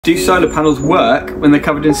Do solar panels work when they're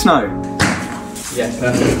covered in snow? Yeah,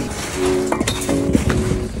 perfect.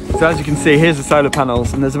 So as you can see, here's the solar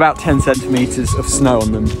panels and there's about 10 centimetres of snow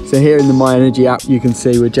on them. So here in the My Energy app, you can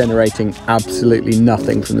see we're generating absolutely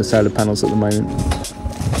nothing from the solar panels at the moment.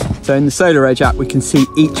 So in the Solar Edge app, we can see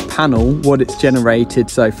each panel, what it's generated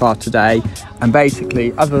so far today. And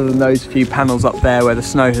basically, other than those few panels up there where the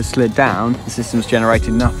snow has slid down, the system's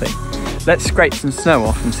generated nothing. Let's scrape some snow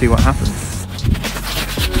off and see what happens.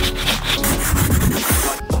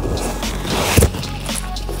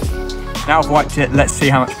 Now I've wiped it, let's see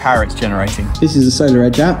how much power it's generating. This is the Solar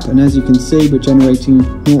Edge app, and as you can see, we're generating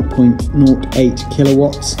 0.08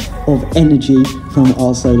 kilowatts of energy from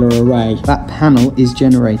our solar array. That panel is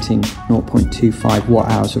generating 0.25 watt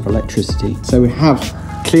hours of electricity. So we have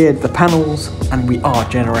cleared the panels and we are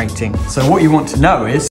generating. So what you want to know is,